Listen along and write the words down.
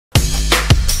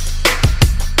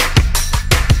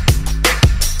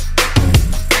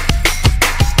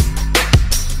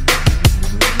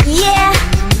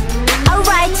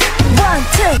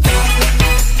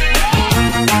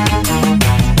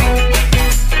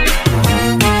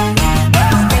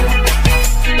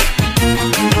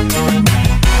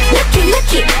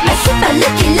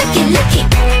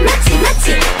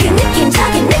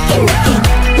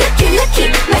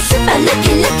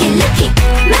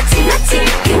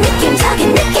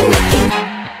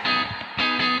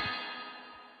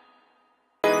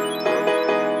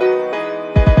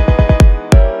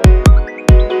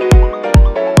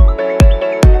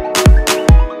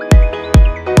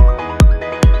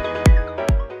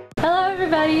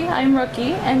everybody, I'm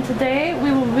Rookie, and today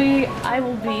I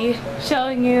will be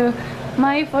showing you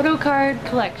my Photocard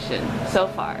collection so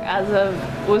far. As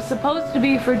of, was supposed to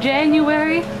be for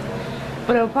January,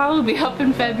 but it'll probably be up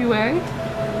in February.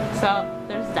 So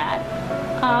there's that.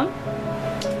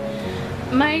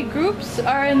 My groups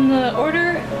are in the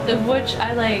order of which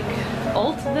I like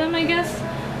ult them, I guess.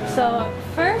 So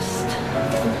first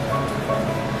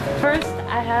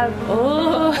I have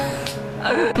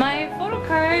my photo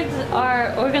cards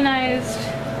are organized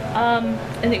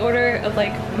in the order of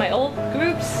like my old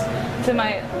groups to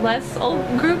my less old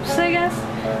groups, I guess.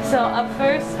 So up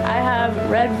first I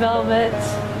have Red Velvet,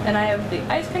 and I have the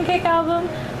Ice Cream Cake album.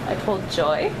 I pulled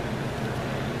Joy.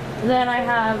 Then I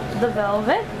have the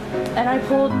Velvet, and I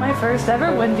pulled my first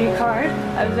ever Wendy card.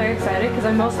 I was very excited because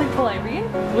I mostly pull Irene,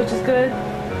 which is good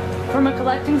from a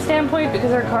collecting standpoint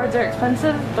because her cards are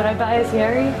expensive, but I buy as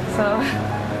Yeri, so.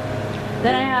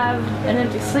 Then I have an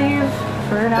empty sleeve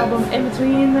for an album in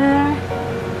between there.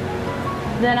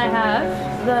 Then I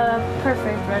have the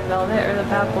Perfect Red Velvet, or the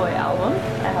Bad Boy album.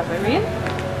 I have Irene.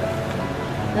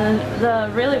 Then the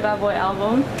Really Bad Boy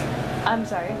album. I'm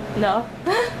sorry, no.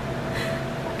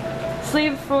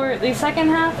 Sleeve for the second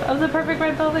half of the Perfect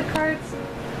Red Velvet cards.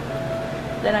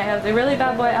 Then I have the Really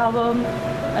Bad Boy album.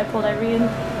 I pulled Irene,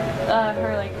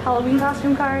 her like Halloween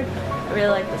costume card. I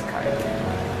really like this card.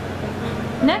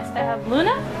 Next I have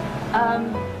Luna.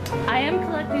 I am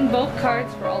collecting both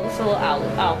cards for all the solo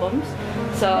albums,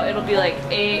 so it'll be like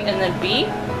A and then B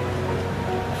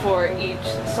for each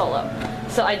solo.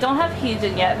 So I don't have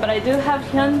Heejin yet, but I do have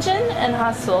Hyunjin and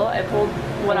Hasul. I pulled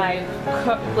what I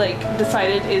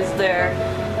decided is their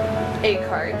A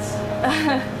cards.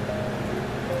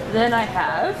 Then I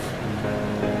have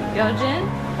Yeojin,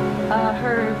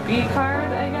 her B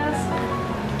card, I guess.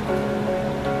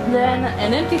 Then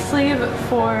an empty sleeve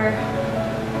for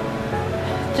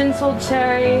Jinsoul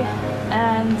Cherry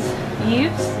and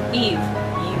Eve,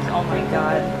 oh my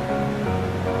god.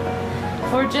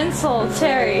 For Jinsoul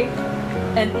Cherry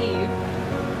and Eve.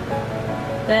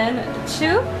 Then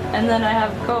Chu, and then I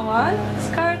have Go On, this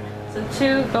card. So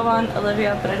Chu, Go On,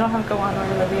 Olivia, but I don't have Go On or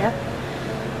Olivia.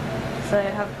 So I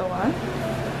have Go On.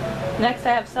 Next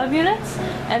I have subunits,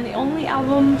 and the only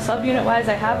album subunit wise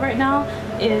I have right now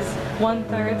is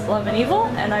 1/3 Love and Evil,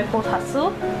 and I pulled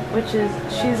Hasul, which is,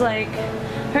 she's like,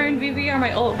 her and Vivi are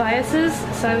my old biases,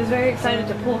 so I was very excited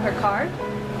to pull her card.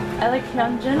 I like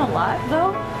Hyunjin a lot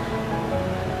though.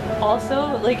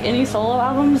 Also, like any solo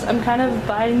albums, I'm kind of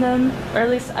buying them, or at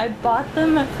least I bought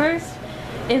them at first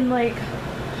in like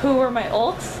who were my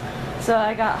ults. So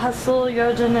I got Hasul,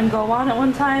 Yeojin, and Go On at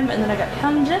one time, and then I got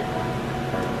Hyunjin.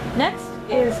 Next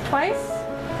is Twice.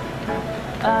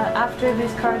 After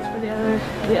these cards for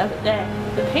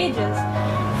the pages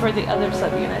for the other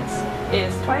subunits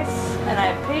is Twice, and I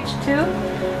have page 2.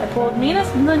 I pulled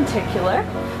Mina's Lenticular,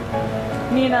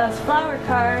 Mina's Flower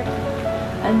card,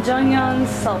 and Jungyeon's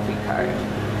Selfie card.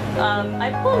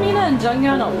 I pull Mina and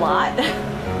Jungyeon a lot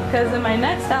because in my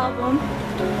next album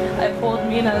I pulled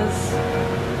Mina's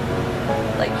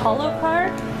like holo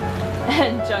card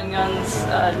and Jungyeon's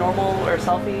normal or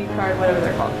selfie card, whatever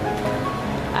they're called.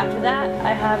 After that,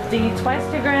 I have the Twice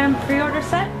to Gram pre-order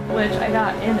set, which I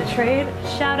got in the trade.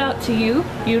 Shout out to you.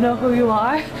 You know who you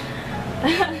are.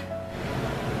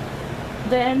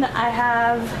 Then I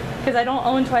have, because I don't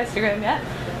own Twice to Gram yet,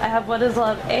 I have What Is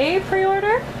Love A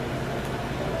pre-order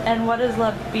and What Is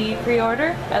Love B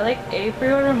pre-order. I like A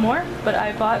pre-order more, but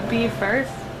I bought B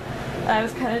first. I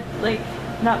was kind of like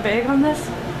not big on this,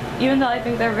 even though I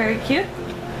think they're very cute.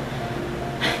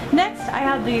 Next, I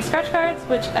have the scratch cards,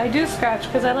 which I do scratch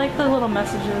because I like the little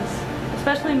messages,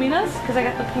 especially Mina's, because I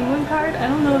got the penguin card. I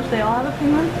don't know if they all have a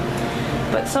penguin,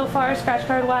 but so far, scratch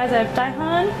card wise, I have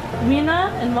Daehan,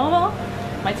 Mina, and Momo.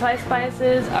 My Twice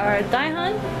biases are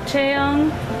Daehan,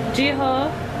 Chaeyoung, Jihyo,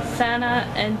 Sana,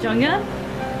 and Jungyeon.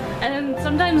 And then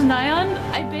sometimes Nayeon.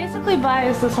 I basically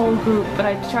bias this whole group, but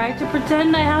I try to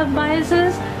pretend I have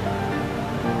biases.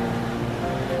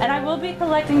 And I will be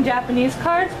collecting Japanese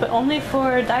cards, but only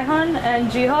for Daehan and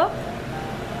Jihyo.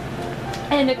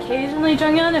 And occasionally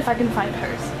Jungyeon if I can find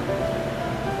hers.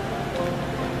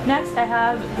 Next I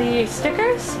have the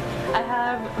stickers. I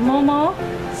have Momo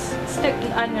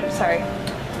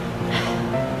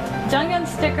Jungyeon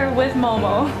sticker with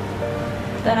Momo.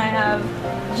 Then I have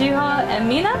Jihyo and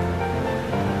Mina.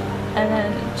 And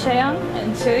then Chaeyoung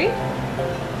and Sui.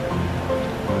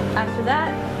 After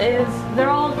that is, they're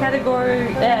all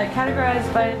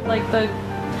categorized by like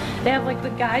they have like the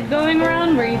guide going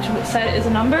around where each set is a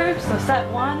number. So set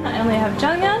 1, I only have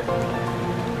Jungyeon.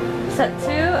 Set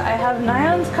 2, I have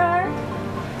Nayeon's card.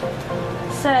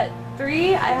 Set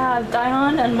 3, I have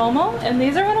Daihon and Momo, and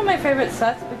these are one of my favorite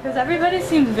sets because everybody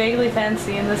seems vaguely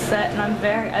fancy in this set, and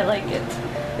I like it.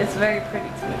 It's very pretty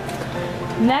to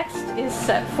me. Next is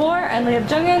set 4, and we have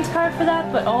Junghyun's card for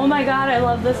that, but oh my god, I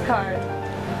love this card.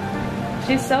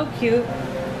 She's so cute.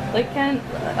 Like,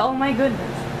 oh my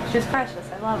goodness. She's precious.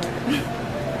 I love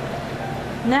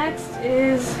her. Next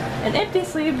is an empty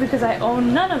sleeve because I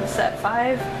own none of set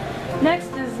 5.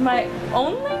 Next is my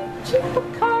only Chica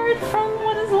card from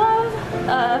What Is Love,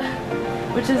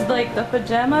 which is like the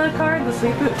pajama card, the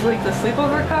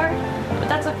sleepover card. But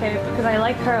that's okay because I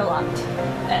like her a lot,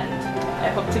 and I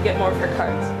hope to get more of her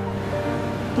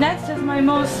cards. Next is my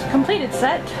most completed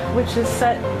set, which is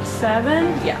set 7.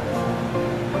 Yeah.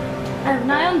 I have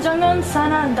Nayeon, Junghyun,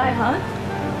 Sana, and Daihon.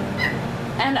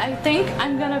 And I think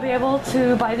I'm gonna be able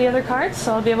to buy the other cards,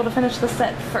 so I'll be able to finish the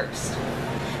set first.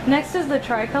 Next is the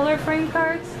tricolor frame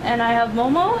cards, and I have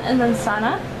Momo and then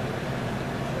Sana.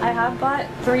 I have bought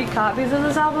 3 copies of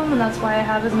this album, and that's why I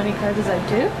have as many cards as I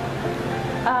do.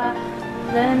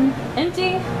 Then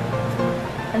empty,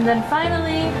 and then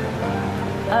finally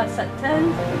set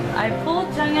 10. I pulled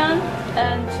Junghyun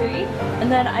and Chui,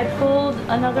 and then I pulled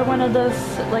another one of those,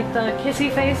 like the kissy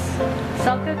face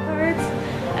Selka cards,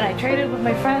 and I traded with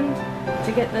my friend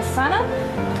to get this Sana.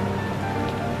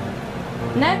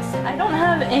 Next, I don't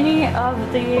have any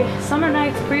of the Summer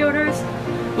Nights pre-orders,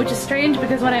 which is strange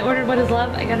because when I ordered What Is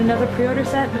Love, I got another pre-order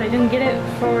set, but I didn't get it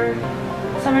for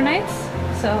Summer Nights,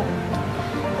 so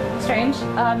strange.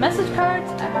 Message cards,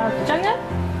 I have Junghyun.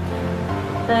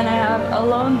 Then I have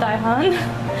Alone Daihon,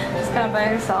 just kind of by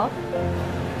herself.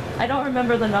 I don't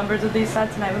remember the numbers of these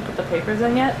sets and I haven't put the papers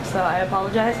in yet, so I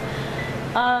apologize.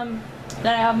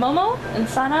 Then I have Momo and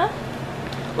Sana,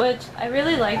 which I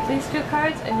really like these 2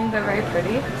 cards. I think they're very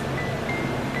pretty.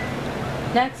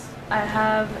 Next, I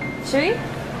have Chui,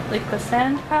 like the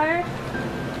sand card,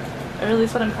 or at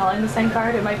least what I'm calling the sand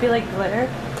card. It might be like glitter.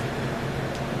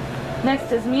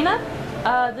 Next is Mina.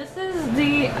 This is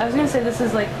I was gonna say this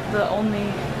is like the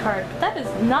only card, but that is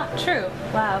not true.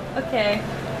 Wow, okay.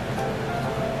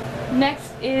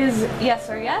 Next is Yes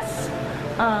or Yes.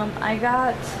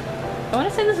 I want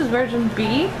to say this is version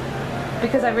B,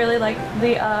 because I really like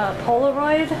the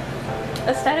Polaroid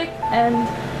aesthetic and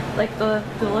like the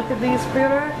look of these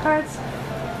pre-order cards.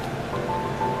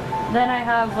 Then I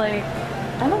have like,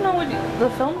 I don't know the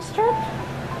film strip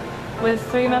with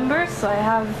 3 members, so I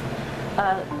have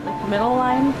like middle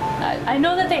line. I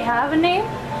know that they have a name,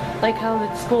 like how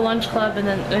the School Lunch Club and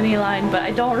then any line, but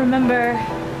I don't remember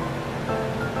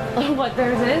what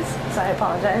theirs is, so I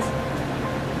apologize.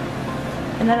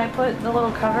 And then I put the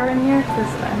little cover in here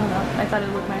because, I don't know, I thought it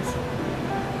looked nice.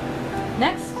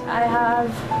 Next, I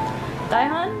have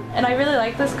Daihon, and I really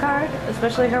like this card,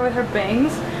 especially her with her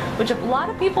bangs, which a lot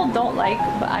of people don't like,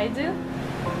 but I do.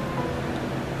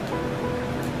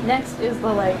 Next is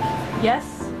the, like, Yes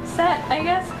set, I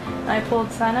guess. And I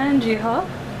pulled Sana and Jiho.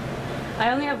 I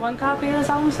only have 1 copy of this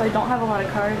album, so I don't have a lot of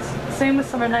cards. Same with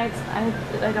Summer Nights,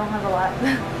 I don't have a lot.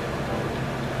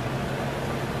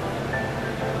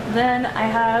 Then I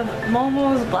have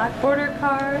Momo's black border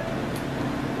card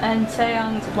and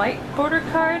Chaeyoung's white border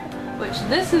card, which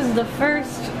this is the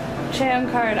first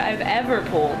Chaeyoung card I've ever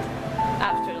pulled.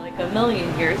 After like a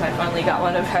million years, I finally got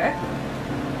one of her.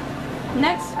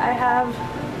 Next, I have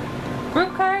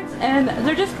group cards, and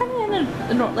they're just kind of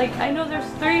in a, like, I know there's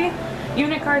 3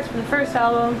 unit cards for the first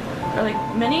album, or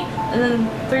like mini, and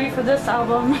then 3 for this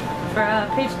album for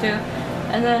page 2,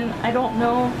 and then I don't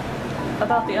know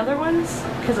about the other ones,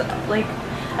 because like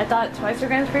I thought Twice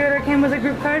Organic's pre-order came with a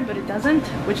group card, but it doesn't,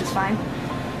 which is fine.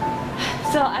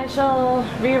 So I shall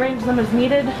rearrange them as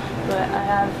needed, but I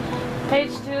have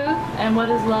page 2 and What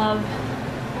Is Love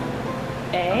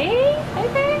A, I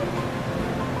think?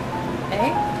 A?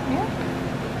 Yeah?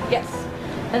 Yes.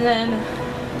 And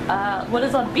then What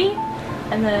Is Love B,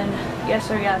 and then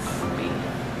Yes or Yes B.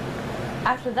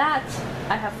 After that,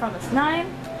 I have From Us 9.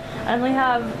 I only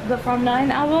have the From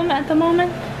 9 album at the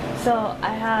moment, so I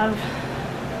have,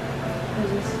 what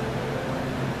is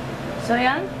this?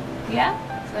 Soyeon? Yeah?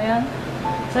 Soyeon?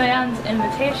 Soyeon's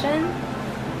Invitation.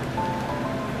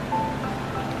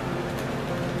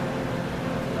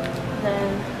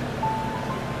 Then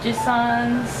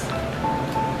Jisun's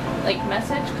like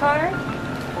message card,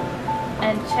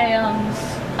 and Chaeyoung's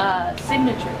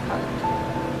signature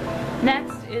card.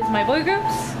 Next is my boy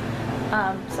groups,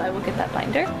 so I will get that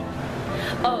binder.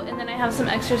 Oh, and then I have some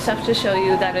extra stuff to show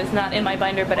you that is not in my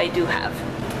binder, but I do have.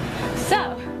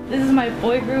 So, this is my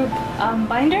boy group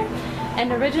binder,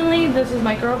 and originally this was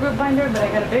my girl group binder, but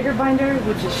I got a bigger binder,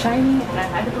 which is shiny, and I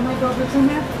had to put my girl groups in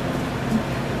there.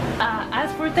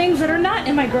 As for things that are not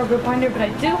in my girl group binder, but I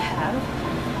do have.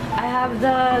 I have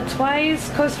the Twice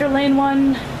Coaster Lane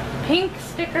 1 pink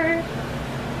sticker,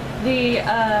 the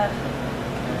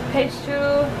page 2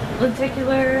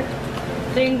 lenticular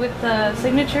thing with the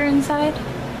signature inside.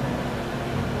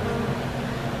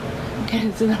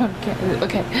 Okay, so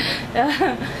okay.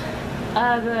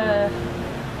 The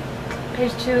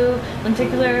page 2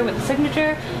 lenticular with the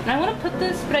signature, and I want to put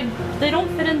this, but they don't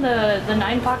fit in the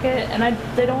 9 pocket, and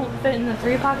they don't fit in the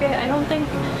 3 pocket, I don't think,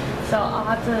 so I'll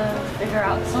have to figure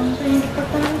out something to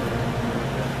put them in.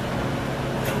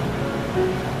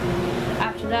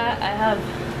 After that, I have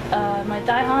my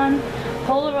Daehan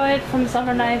Polaroid from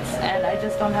Summer Nights, and I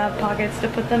just don't have pockets to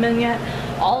put them in yet.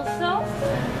 Also,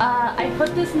 I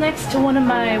put this next to one of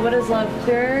my What Is Love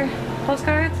clear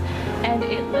postcards, and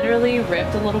it literally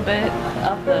ripped a little bit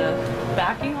of the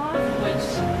backing off, which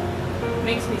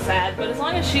makes me sad, but as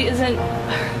long as she isn't,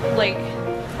 like,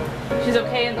 she's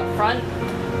okay in the front,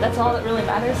 that's all that really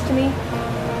matters to me.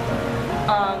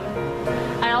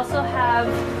 I also have,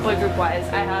 boy group wise,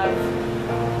 I have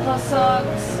Plus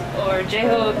Socks or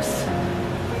J-Hopes,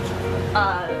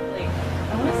 like,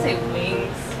 I want to say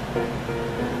Wings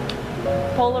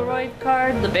Polaroid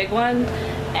card, the big one,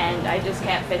 and I just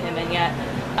can't fit him in yet.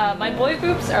 My boy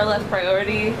groups are less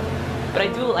priority, but I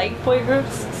do like boy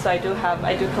groups, so I do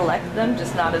collect them,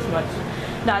 just not as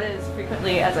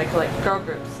frequently as I collect girl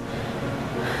groups.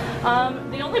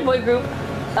 The only boy group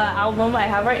album I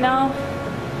have right now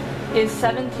is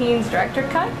 17's Director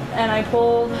Cut, and I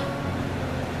pulled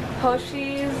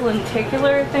Hoshi's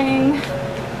lenticular thing,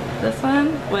 this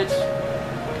one, which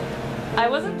I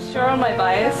wasn't sure on my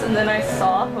bias, and then I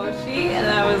saw Hoshi, and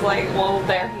I was like, well,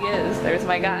 there he is, there's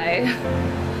my guy.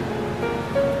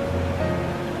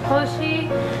 Hoshi,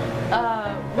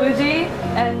 Wooji,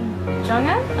 and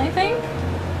Junghan, I think,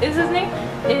 is his name,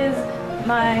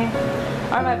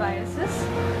 are my biases.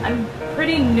 I'm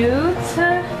pretty new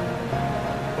to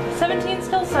 17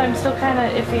 still, so I'm still kind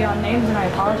of iffy on names, and I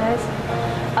apologize.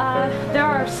 There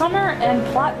are summer and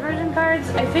plot version cards.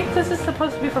 I think this is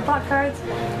supposed to be for plot cards,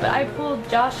 but I pulled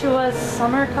Joshua's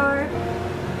summer card,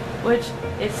 which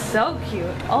is so cute.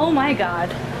 Oh my god.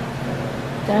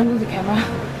 Did I move the camera?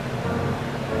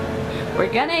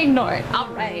 We're gonna ignore it.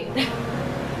 Alright.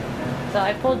 So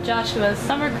I pulled Joshua's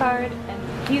summer card,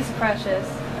 and he's precious.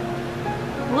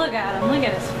 Look at him. Look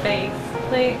at his face.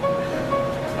 Like,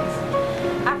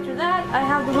 after that, I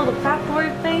have the little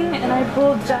craftboard thing, and I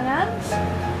pulled Junghan's.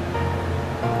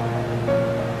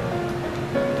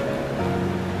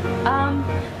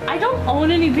 I don't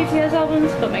own any BTS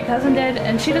albums, but my cousin did,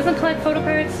 and she doesn't collect photo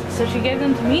cards, so she gave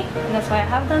them to me, and that's why I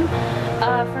have them.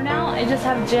 For now, I just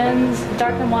have Jin's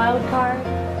Dark and Wild card,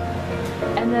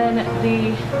 and then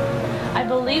I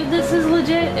believe this is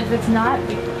legit. If it's not,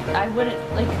 I wouldn't,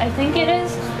 like, I think it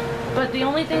is, but the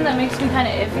only thing that makes me kind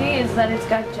of iffy is that it's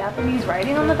got Japanese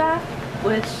writing on the back,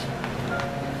 which,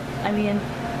 I mean,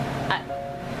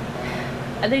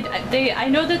 I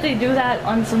know that they do that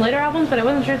on some later albums, but I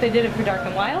wasn't sure if they did it for Dark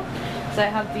and Wild. So I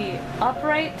have the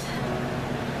Upright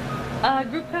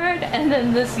group card, and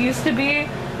then this used to be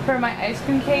for my Ice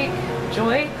Cream Cake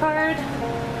Joy card,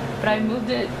 but I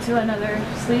moved it to another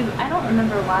sleeve. I don't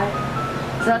remember why.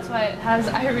 So that's why it has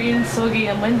Irene, Sogi,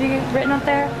 and Wendy written up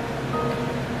there.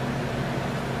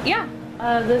 Yeah,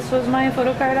 this was my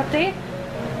photo card update.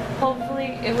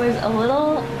 Hopefully it was a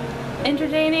little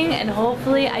entertaining, and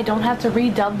hopefully I don't have to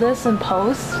redub this in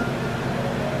post.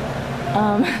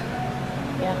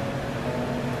 Yeah.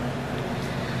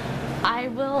 I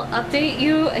will update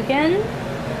you again.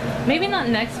 Maybe not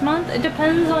next month. It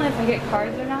depends on if I get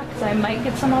cards or not, because I might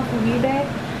get some off of eBay,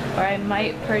 or I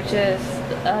might purchase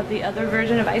the other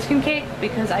version of Ice Cream Cake,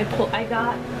 because I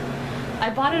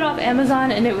bought it off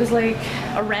Amazon, and it was like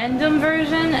a random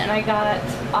version, and I got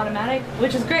automatic,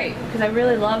 which is great because I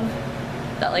really love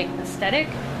that, like, aesthetic,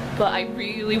 but I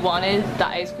really wanted the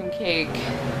Ice Cream Cake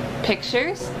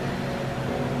pictures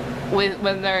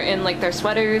when they're in, like, their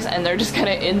sweaters and they're just kind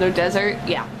of in their desert.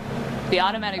 Yeah, the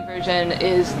automatic version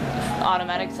is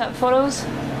automatic set photos,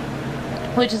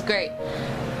 which is great.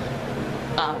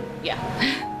 Yeah.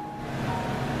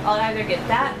 I'll either get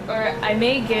that, or I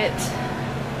may get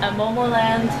a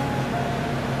Momoland,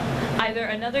 either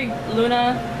another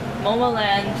Luna,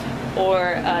 Momoland,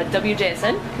 or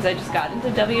WJSN, because I just got into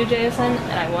WJSN,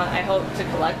 and I hope to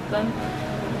collect them,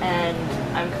 and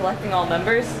I'm collecting all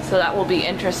members, so that will be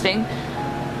interesting.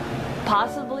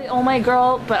 Possibly Oh My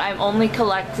Girl, but I'm only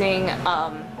collecting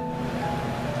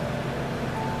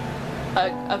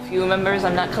a few members.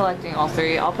 I'm not collecting all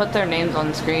 3. I'll put their names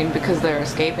on screen because they're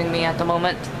escaping me at the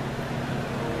moment.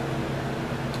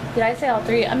 Did I say all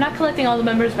 3? I'm not collecting all the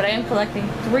members, but I am collecting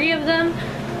 3 of them.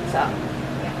 So,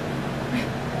 yeah.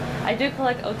 I do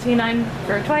collect OT9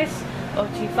 for Twice,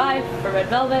 OT5 for Red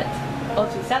Velvet,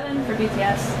 OT7 for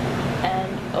BTS,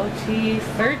 and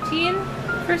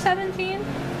OT13 for 17,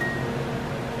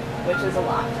 which is a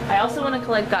lot. I also want to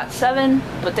collect GOT7,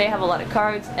 but they have a lot of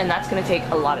cards, and that's going to take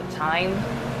a lot of time.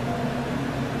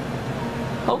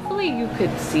 Hopefully you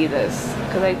could see this,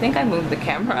 because I think I moved the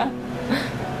camera.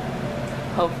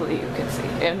 Hopefully you could see.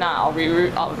 If not, I'll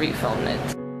refilm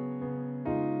it.